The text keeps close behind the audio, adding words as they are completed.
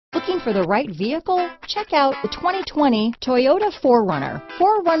Looking for the right vehicle? Check out the 2020 Toyota 4Runner.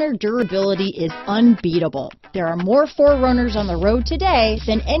 4Runner durability is unbeatable. There are more 4Runners on the road today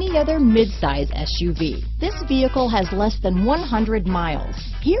than any other midsize SUV. This vehicle has less than 100 miles.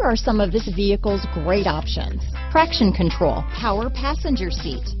 Here are some of this vehicle's great options: traction control, power passenger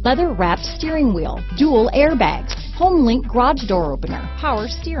seat, leather-wrapped steering wheel, dual airbags, HomeLink garage door opener, power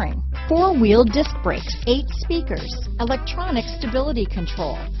steering, four-wheel disc brakes, 8 speakers, electronic stability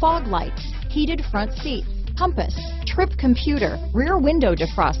control, fog lights, heated front seats, compass, trip computer, rear window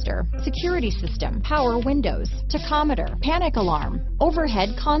defroster, security system, power windows, tachometer, panic alarm, overhead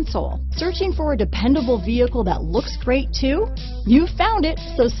console. Searching for a dependable vehicle that looks great too? You found it,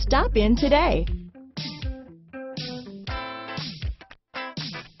 so stop in today.